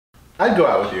I'd go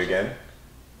out with you again.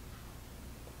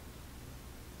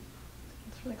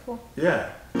 That's really cool.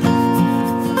 Yeah.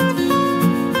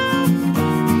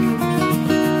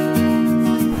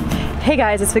 Hey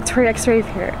guys, it's Victoria X-Rave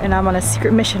here, and I'm on a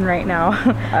secret mission right now.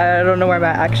 I don't know where I'm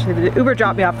at actually. The Uber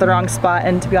dropped me off the wrong spot,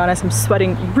 and to be honest, I'm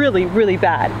sweating really, really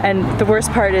bad. And the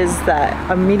worst part is that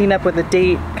I'm meeting up with a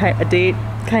date,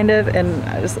 kind of, and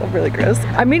I just feel really gross.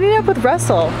 I'm meeting up with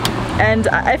Russell, and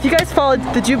if you guys followed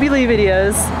the Jubilee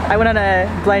videos, I went on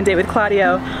a blind date with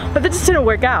Claudio, but that just didn't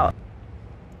work out.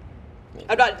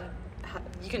 I'm not.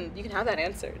 You can have that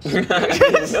answered.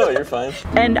 No, you're fine.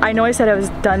 And I know I said I was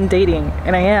done dating,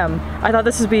 and I am. I thought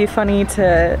this would be funny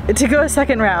to go a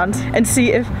second round and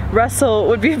see if Russell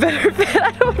would be a better fit.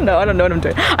 I don't know what I'm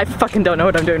doing. I fucking don't know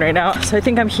what I'm doing right now. So I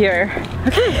think I'm here.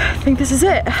 Okay, I think this is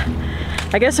it.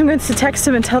 I guess I'm going to text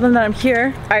him and tell them that I'm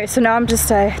here. All right, so now I'm just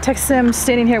texting him,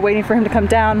 standing here waiting for him to come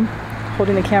down,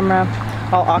 holding the camera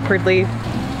all awkwardly.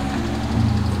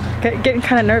 Getting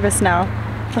kind of nervous now.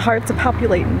 The heart's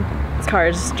palpitating. This car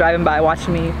is just driving by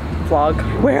watching me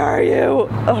vlog. Where are you?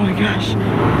 Oh my gosh.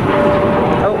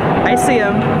 Oh, I see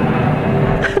him.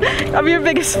 I'm your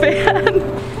biggest fan.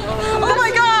 Oh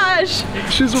my gosh!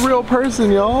 She's a real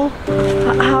person, y'all.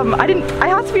 I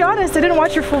have to be honest, I didn't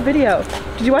watch your full video.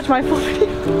 Did you watch my full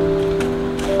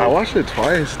video? I watched it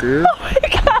twice, dude. Oh my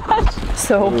gosh.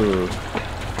 So. Ooh.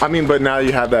 I mean, but now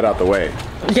you have that out the way.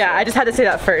 Yeah, I just had to say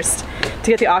that first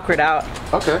to get the awkward out.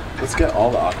 Okay, let's get all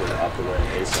the awkward out the way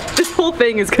ASAP. This whole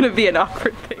thing is gonna be an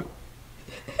awkward thing.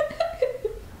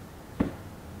 You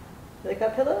like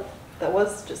that pillow? That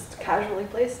was just casually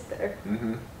placed there.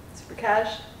 Mm-hmm. Super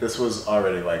cash. This was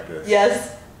already like this.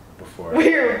 Yes. Before. We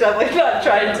were definitely not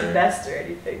trying to nest or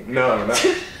anything. No, not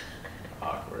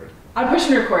awkward. I'm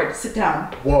pushing record. Sit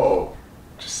down. Whoa.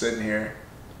 Just sitting here,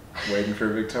 waiting for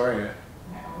Victoria.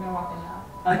 I'm gonna walk in now.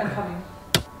 I'm coming.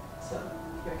 So,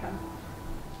 here I come.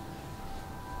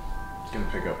 Gonna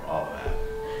pick up all of that.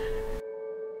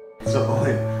 It's the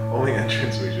only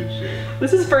entrance we should shoot.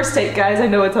 This is first take, guys. I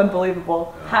know it's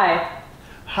unbelievable. Hi.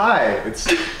 Hi. It's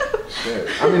shit.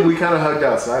 I mean, we kind of hugged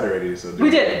outside already, so do we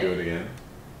did. Do it again?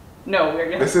 No, we're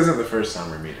gonna. This isn't the first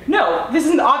time we're meeting. No, this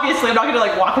isn't. Obviously, I'm not gonna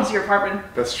like walk into your apartment.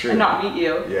 That's true. And not meet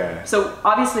you. Yeah. So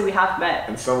obviously we have met.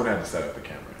 And someone had to set up the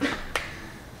camera.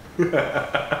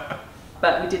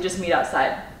 But we did just meet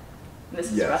outside.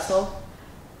 This is Russell,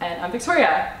 and I'm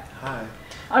Victoria. Hi.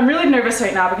 I'm really nervous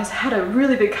right now because I had a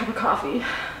really big cup of coffee.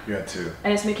 You had two.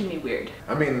 And it's making me weird.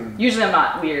 I mean, usually I'm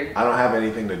not weird. I don't have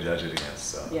anything to judge it against,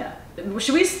 so. Yeah.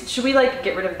 Should we like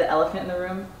get rid of the elephant in the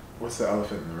room? What's the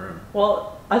elephant in the room?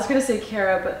 Well, I was gonna say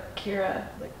Kara, but Kira,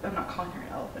 like, I'm not calling her an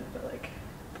elephant, but like.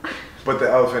 But the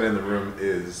elephant in the room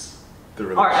is the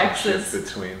relationship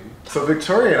between. So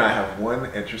Victoria and I have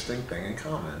one interesting thing in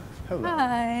common. Hello.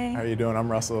 Hi. How are you doing? I'm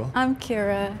Russell. I'm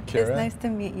Kira. Kira? It's nice to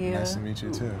meet you. Nice to meet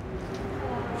you too.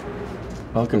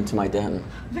 Welcome to my den.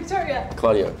 Victoria.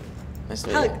 Claudio. Nice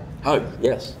to meet you. Hug,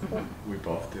 yes. We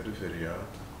both did a video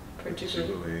For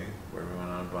Jubilee where we went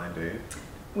on a blind date.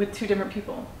 With two different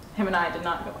people. Him and I did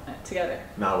not go on it together.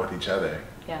 Not with each other.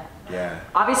 Yeah. Yeah.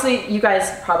 Obviously, you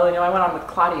guys probably know I went on with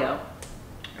Claudio.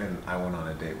 And I went on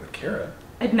a date with Kira.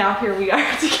 And now here we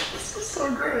are together. This is so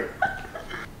great.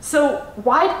 So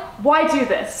why do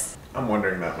this? I'm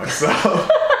wondering that myself.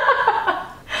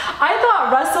 I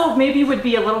thought Russell maybe would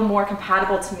be a little more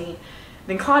compatible to me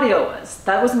than Claudio was.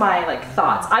 That was my like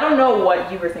thoughts. I don't know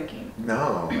what you were thinking.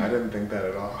 No, I didn't think that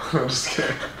at all. I'm just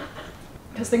kidding.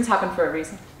 Because things happen for a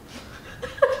reason.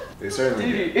 They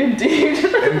certainly do. Indeed.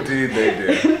 Indeed they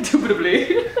do.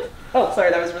 Indubitably. Oh,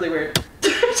 sorry, that was really weird.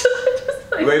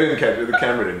 They didn't catch it, the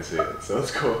camera didn't see it, so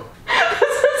it's cool.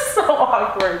 This is so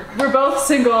awkward. We're both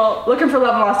single, looking for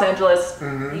love in Los Angeles.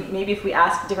 Mm-hmm. Maybe if we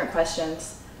ask different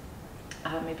questions,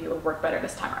 maybe it would work better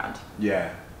this time around.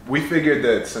 Yeah. We figured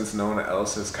that since no one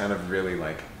else has kind of really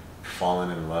like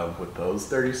fallen in love with those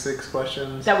 36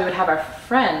 questions, that we would have our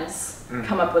friends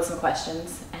come up with some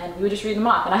questions and we would just read them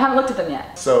off. And I haven't looked at them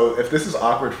yet. So if this is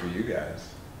awkward for you guys,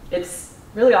 it's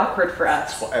really awkward for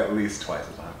us. It's at least twice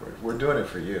as awkward. We're doing it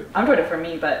for you. I'm doing it for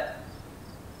me, but...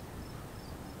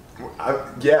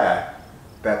 yeah,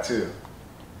 that too.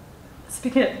 Let's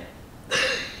begin.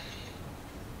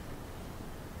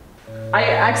 I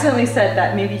accidentally said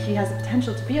that maybe he has the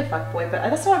potential to be a fuckboy, but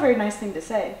that's not a very nice thing to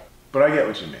say. But I get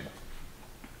what you mean.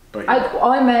 But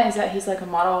all I meant is that he's like a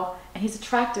model and he's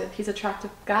attractive. He's an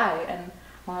attractive guy and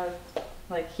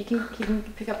like he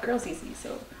can pick up girls easy.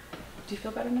 So do you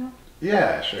feel better now?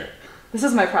 Yeah, sure. This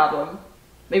is my problem.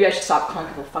 Maybe I should stop calling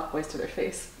people fuckboys to their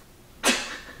face.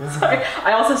 Sorry.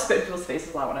 I also spit in people's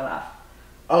faces a lot when I laugh.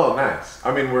 Oh, nice.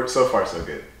 I mean, we're so far so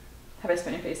good. Have I spit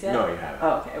in your face yet? No, you haven't.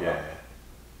 Oh, okay. Yeah.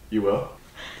 You will?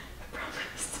 I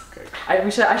promise. Okay. I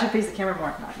should face the camera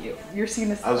more, not you. You're seeing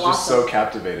this. I was just so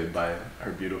captivated by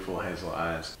her beautiful hazel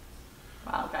eyes.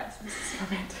 Wow, guys, this is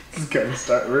romantic. It's getting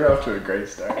started. We're off to a great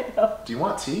start. I know. Do you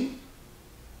want tea?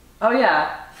 Oh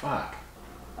yeah. Fuck.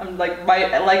 I'm like,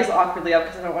 my leg is awkwardly up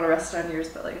because I don't want to rest on yours,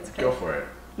 but like it's okay. Go for it.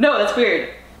 No, that's weird.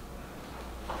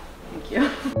 Thank you.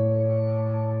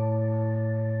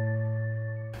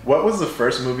 What was the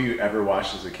first movie you ever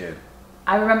watched as a kid?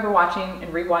 I remember watching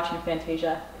and rewatching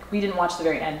Fantasia. We didn't watch the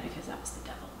very end because that was the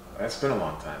devil. That's been a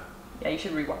long time. Yeah, you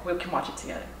should rewatch. We can watch it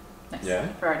together.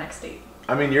 For our next date.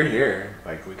 I mean, you're here.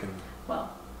 Like, we can...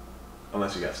 Well.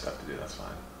 Unless you got stuff to do, that's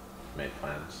fine. Made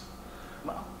plans.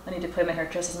 Well, I need to play my hair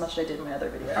just as much as I did in my other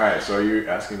video. Alright, so are you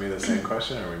asking me the same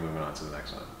question, or are we moving on to the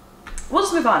next one? We'll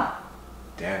just move on.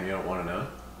 Damn, you don't want to know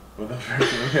what the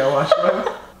first movie I watched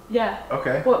was? Yeah.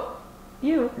 Okay. Well,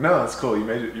 you. No, that's cool. You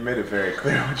made it very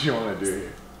clear what you want to do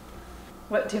here.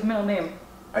 What, do you have a middle name?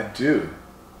 I do.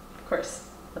 Of course.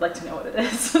 I'd like to know what it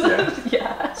is. Yeah?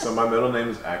 Yeah. So my middle name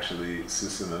is actually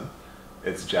Susumu.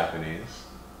 It's Japanese.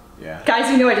 Yeah.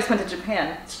 Guys, you know I just went to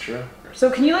Japan. It's true. So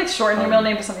can you like shorten your middle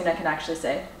name to something I can actually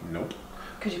say? Nope.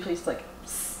 Could you please like...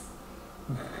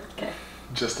 Okay.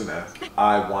 Just an S.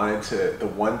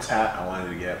 The one tat I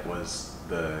wanted to get was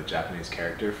the Japanese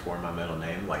character for my middle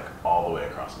name, like all the way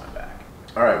across my back.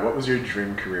 Alright, what was your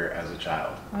dream career as a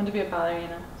child? I wanted to be a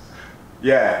ballerina.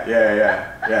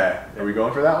 Yeah. Are we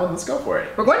going for that one? Let's go for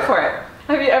it. We're going for it.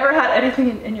 Have you ever had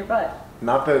anything in your butt?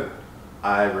 Not that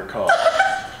I recall.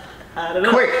 I don't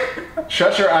know. Quick!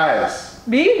 Shut your eyes.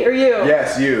 Me or you?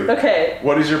 Yes, you. Okay.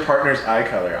 What is your partner's eye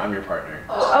color? I'm your partner.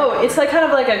 Oh, it's like kind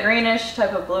of like a greenish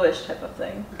type of bluish type of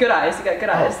thing. Good eyes. You got good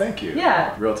eyes. Oh, thank you.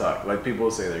 Yeah. Real talk. Like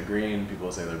people say they're green,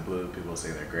 people say they're blue, people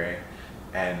say they're gray.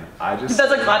 And I just... That's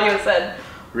what Claudio said.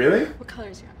 Really? What color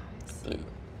is your eyes? Blue.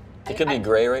 They could be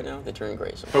gray right now. They turn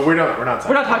gray. So. But we're not talking.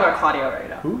 We're not talking about Claudio right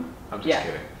now. Who? I'm just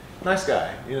kidding. Nice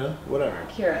guy, you know, whatever.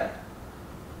 Kira.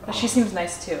 She seems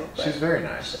nice too. She's very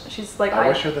nice. She's like... I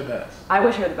wish her the best. I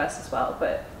wish her the best as well,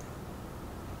 but...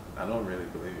 I don't really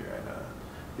believe you right now.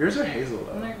 Yours are hazel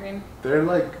though. They're green. They're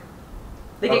like...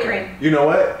 They get green. You know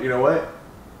what?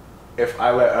 If I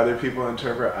let other people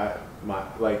interpret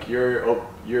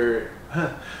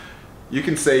you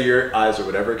can say your eyes are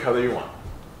whatever color you want.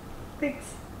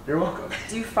 Thanks. You're welcome.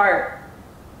 Do you fart?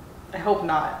 I hope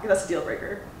not. That's a deal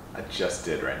breaker. I just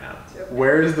did right now. Okay.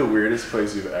 Where is the weirdest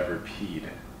place you've ever peed?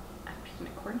 I peed in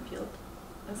a cornfield.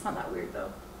 That's not that weird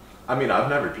though. I mean, I've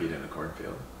never peed in a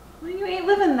cornfield. Well, you ain't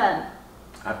living then.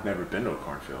 I've never been to a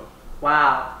cornfield.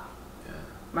 Wow. Yeah.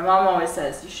 My mom always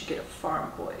says you should get a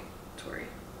farm boy, Tori.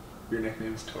 Your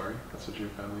nickname's Tori? That's what your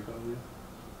family calls you?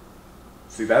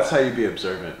 See, that's how you be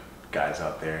observant, guys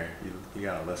out there. You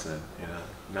gotta listen, you know?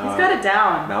 He's got it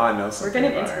down. Now I know something. We're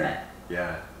getting intimate.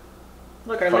 Yeah.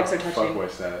 Look, our legs are touching. Fuckboy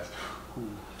status.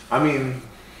 I mean...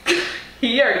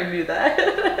 He already knew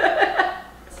that.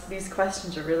 These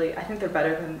questions are really, I think they're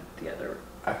better than the other.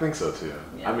 I think so too.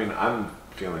 Yeah. I mean, I'm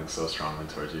feeling so strongly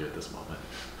towards you at this moment.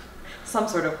 Some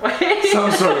sort of way.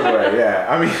 Some sort of way, yeah.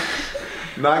 I mean,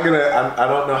 I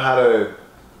don't know how to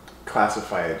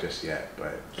classify it just yet,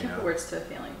 but you know. Put words to a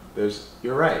feeling.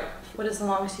 You're right. What is the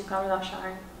longest you've gone without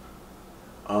showering?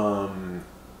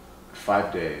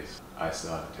 5 days. I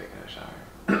still haven't taken a shower.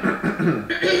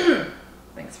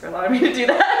 Thanks for allowing me to do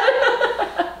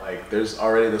that. Like, there's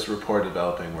already this rapport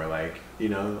developing where, like, you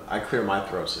know, I clear my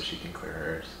throat so she can clear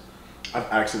hers. I've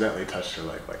accidentally touched her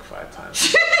like 5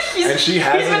 times, and she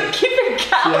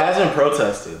hasn't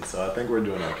protested. So I think we're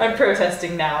doing okay. I'm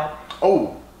protesting now.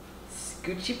 Oh,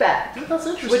 scoot you back. That's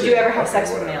interesting. Would you ever have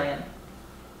sex with an alien?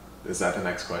 Is that the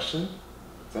next question?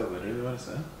 Is that literally what I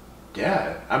said?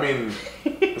 Yeah. I mean,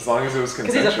 as long as it was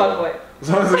consensual. Because he's a fuckboy. As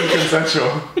long as it was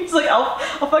consensual. He's like, I'll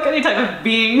fuck any type of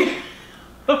being.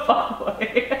 A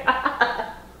fuckboy.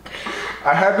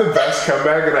 I had the best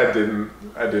comeback and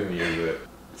I didn't use it.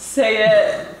 Say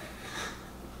it.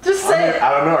 Just say it.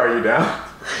 I don't know. Are you down?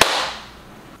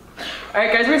 All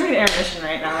right, guys, we're taking an intermission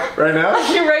right now. Right now?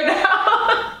 Right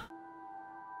now.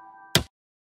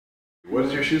 What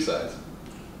is your shoe size?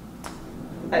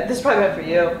 This is probably meant for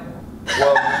you.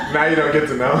 Well, now you don't get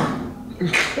to know.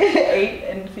 8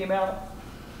 and female.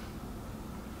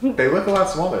 They look a lot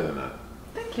smaller than that.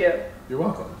 Thank you. You're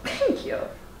welcome. Thank you.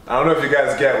 I don't know if you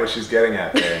guys get what she's getting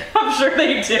at there. I'm sure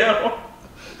they do.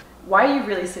 Why are you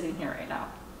really sitting here right now?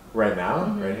 Right now?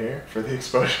 Mm-hmm. Right here? For the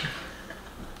exposure?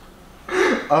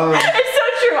 It's so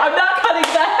true. I'm not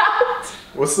cutting that out.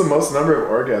 What's the most number of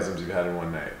orgasms you've had in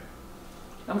one night?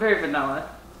 I'm very vanilla.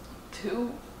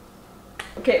 2?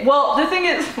 Okay, well, the thing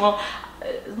is, well,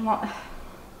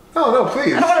 Oh no,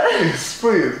 please,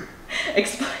 please.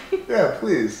 Explain. Yeah,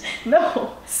 please.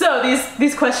 No. So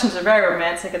these questions are very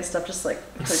romantic and stuff. Just like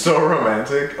so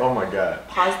romantic. Oh my god.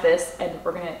 Pause this, and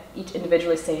we're gonna each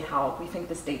individually say how we think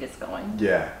this date is going.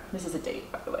 Yeah. This is a date,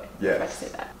 by the way. Yeah. I forgot to say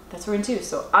that. That's what we're into.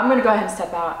 So I'm gonna go ahead and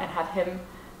step out and have him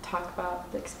talk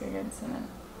about the experience, and then.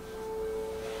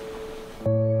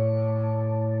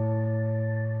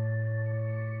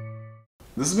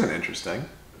 This has been interesting.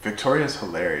 Victoria's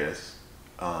hilarious.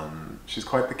 She's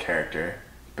quite the character,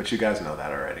 but you guys know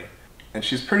that already. And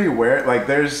she's pretty aware, like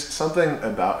there's something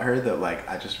about her that like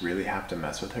I just really have to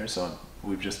mess with her, so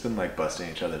we've just been like busting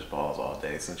each other's balls all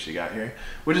day since she got here,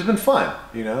 which has been fun,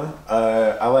 you know?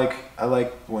 I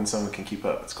like when someone can keep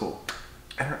up, it's cool.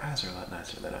 And her eyes are a lot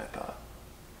nicer than I thought.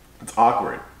 It's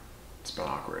awkward. It's been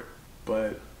awkward,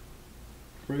 but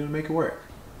we're gonna make it work.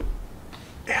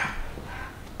 Yeah.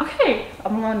 Okay,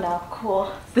 I'm alone now,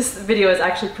 cool. This video is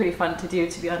actually pretty fun to do,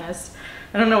 to be honest.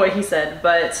 I don't know what he said,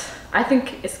 but I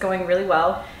think it's going really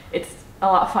well. It's a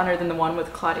lot funner than the one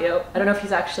with Claudio. I don't know if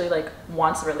he's actually like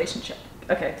wants a relationship.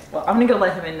 Okay, well, I'm gonna go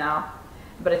let him in now,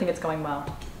 but I think it's going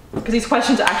well. Because these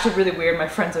questions are actually really weird. My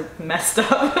friends are messed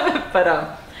up, but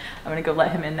I'm gonna go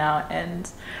let him in now and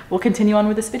we'll continue on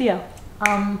with this video.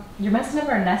 You're messing up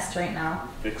our nest right now.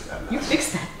 Fix that nest. You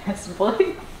fix that nest,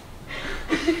 boy.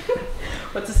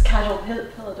 What's this casual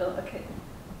pillow doll? Okay.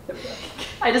 There we go.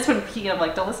 I just wouldn't pee and I'm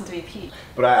like, don't listen to me pee.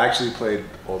 But I actually played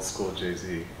old school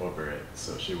Jay-Z over it,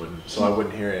 so I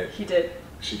wouldn't hear it. He did.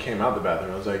 She came out the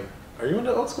bathroom, I was like, are you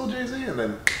into old school Jay-Z? And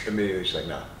then immediately she's like,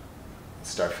 no.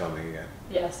 Start filming again.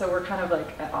 Yeah, so we're kind of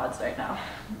like at odds right now.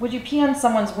 Would you pee on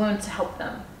someone's wound to help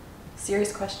them?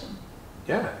 Serious question.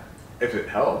 Yeah, if it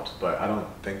helped, but I don't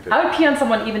think that... I would pee on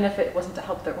someone even if it wasn't to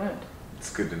help their wound.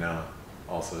 It's good to know.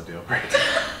 Also a deal breaker.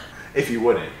 If you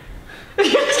wouldn't.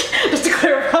 Just to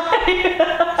clarify.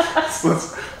 So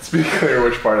let's be clear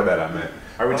which part of that I meant.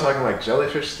 Are we talking like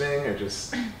jellyfish sting or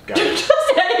just... Just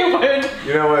any wound.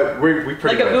 You know what? We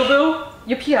pretty like much... a boo-boo,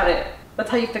 you pee on it. That's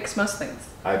how you fix most things.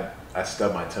 I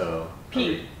stubbed my toe.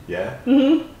 Pee. Yeah?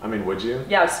 Mm-hmm. I mean, would you?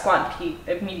 Yeah, I would squat and pee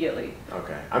immediately.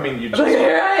 Okay. I mean, you just...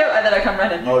 Here I am, and then I come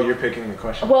right in. Oh, you're picking the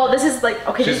question. Well, this is like,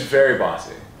 okay. She's very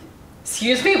bossy.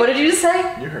 Excuse me, what did you just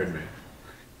say? You heard me.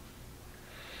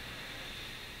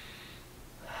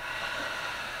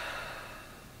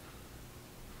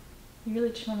 You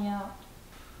really chill me out.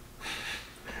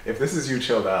 If this is you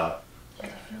chilled out. Can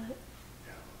you feel it?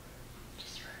 Yeah,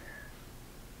 just right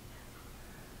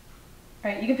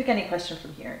here. Alright, you can pick any question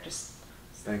from here. Just.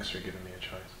 Thanks for giving me a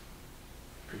choice.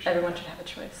 Appreciate Everyone that. should have a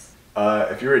choice.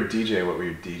 If you were a DJ, what would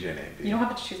your DJ name be? You don't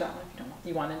have to choose that one if you don't want.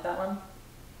 You wanted that one?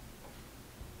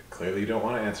 Clearly you don't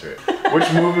want to answer it.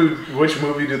 Which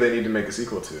movie do they need to make a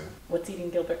sequel to? What's Eating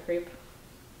Gilbert Grape?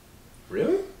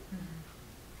 Really?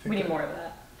 Mm-hmm. We need more of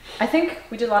that. I think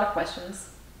we did a lot of questions.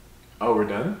 Oh, we're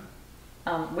done?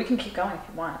 We can keep going if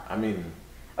you want. I mean...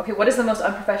 Okay, what is the most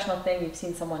unprofessional thing you've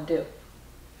seen someone do?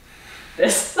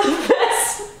 This.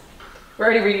 This. We're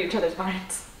already reading each other's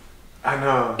minds. I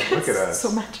know. Look at us.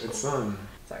 So magical. It's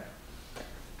Sorry.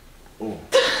 Oh.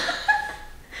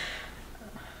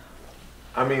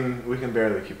 I mean, we can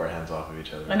barely keep our hands off of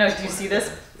each other. I know. Do you see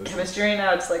this chemistry right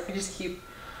now? It's like we just keep.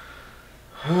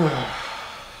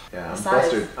 Yeah, I'm Besides,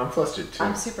 flustered. I'm flustered too.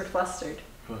 I'm super flustered.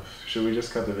 Should we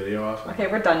just cut the video off? Okay,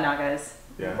 we're done now, guys.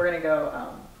 Yeah. We're gonna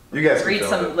go. You guys can read film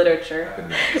some it. literature.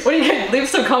 Next. What do you leave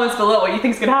some comments below? What you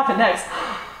think's gonna happen next?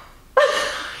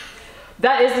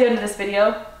 That is the end of this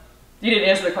video. You didn't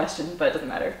answer the question, but it doesn't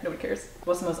matter. Nobody cares.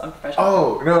 What's the most unprofessional?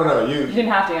 Oh no, you. You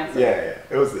didn't have to answer. Yeah,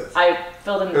 it was this. I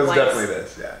filled in the It was blanks. definitely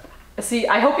this. Yeah. See,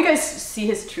 I hope you guys see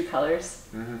his true colors.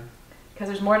 Mhm. Because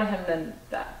there's more to him than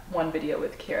that one video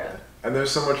with Kira. And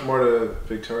there's so much more to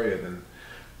Victoria than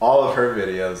all of her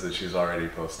videos that she's already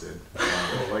posted.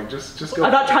 Like just go.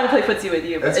 I'm not trying to play footsie with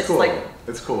you, but it's cool. like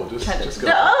It's cool. Just go.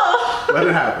 No! Let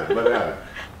it happen. Let it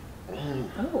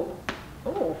happen. Oh,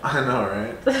 oh, I know,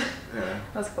 right? Yeah.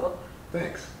 that's cool.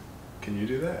 Thanks. Can you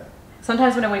do that?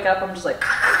 Sometimes when I wake up, I'm just like,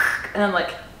 and I'm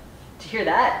like, did you hear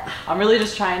that? I'm really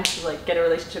just trying to like get a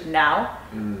relationship now.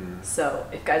 Mm. So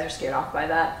if guys are scared off by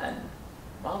that, then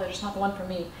well, they're just not the one for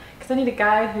me. Because I need a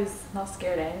guy who's not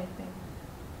scared of anything.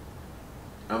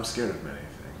 I'm scared of many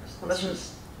things. Well, Let's that's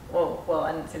just... well,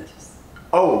 I didn't say this.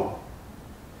 Oh.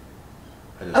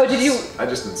 Did you? I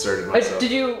just inserted myself.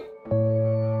 Did you?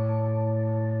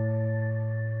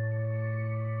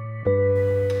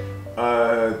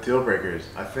 Deal breakers.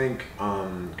 I think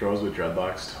girls with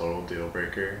dreadlocks, total deal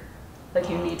breaker. Like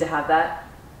you need to have that.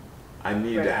 I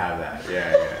need Right. to have that.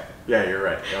 Yeah, you're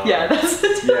right. Yeah, that's the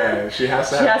deal. Yeah, she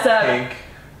has to She have has to have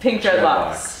pink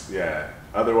dreadlocks. Yeah.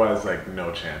 Otherwise, like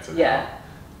no chance at Yeah.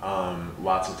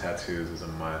 Lots of tattoos is a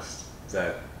must. Is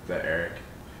that Eric?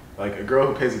 Like a girl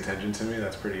who pays attention to me,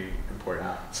 that's pretty important.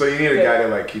 So you need a guy to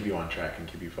like keep you on track and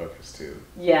keep you focused too.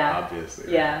 Yeah. Obviously.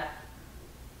 Right? Yeah.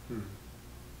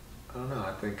 I don't know.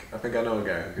 I think I know a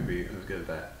guy who's good at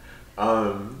that.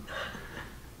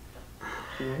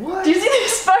 What? Do you see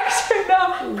these sparks right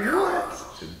now? What?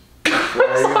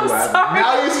 I'm sorry.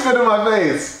 Now you spit in my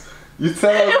face. You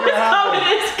said it was gonna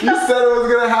happen. You said it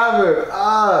was gonna happen. It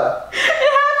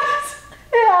happens.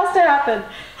 It has to happen.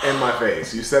 In my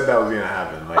face. You said that was gonna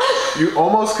happen. Like you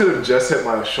almost could have just hit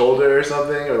my shoulder or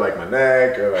something, or like my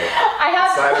neck, or like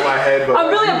the side of my head. But I'm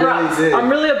really abrupt. Really I'm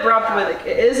really abrupt with it.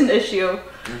 It is an issue.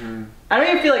 I don't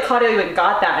even feel like Claudio even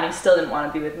got that, and he still didn't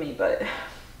want to be with me. But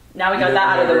now we got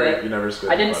that out of the way. You never spit.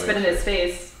 I didn't spit in his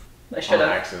face. I should have.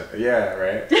 On accident. Yeah,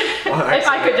 right. If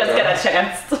I could just get a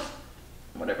chance.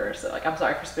 Whatever. So like, I'm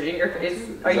sorry for spitting in your face.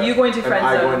 Are you going to friend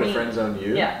zone me? Am I going to friend zone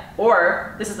you? Yeah.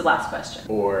 Or this is the last question.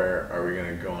 Or are we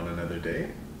gonna go on another date?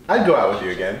 I'd go out with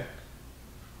you again.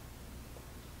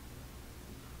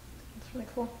 That's really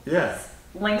cool. Yeah.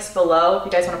 Links below if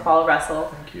you guys want to follow Russell.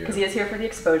 Thank you. Because he is here for the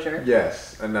exposure.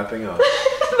 Yes, and nothing else.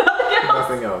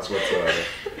 Nothing else whatsoever.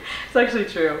 It's actually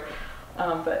true.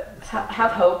 But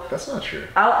have hope. That's not true.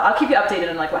 I'll keep you updated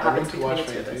on like what happens between the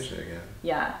two of this. again.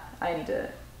 Yeah, I need to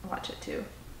watch it too.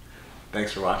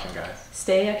 Thanks for watching, guys.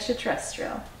 Stay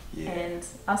extraterrestrial. Yeah. And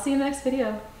I'll see you in the next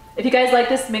video. If you guys like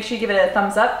this, make sure you give it a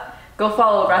thumbs up. Go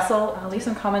follow Russell. Leave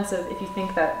some comments of if you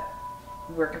think that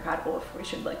we're compatible, if we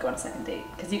should like go on a second date.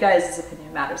 Because you guys'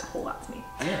 opinion matters a whole lot to me.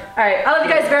 Yeah. All right, I love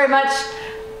you guys very much.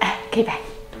 Okay, bye.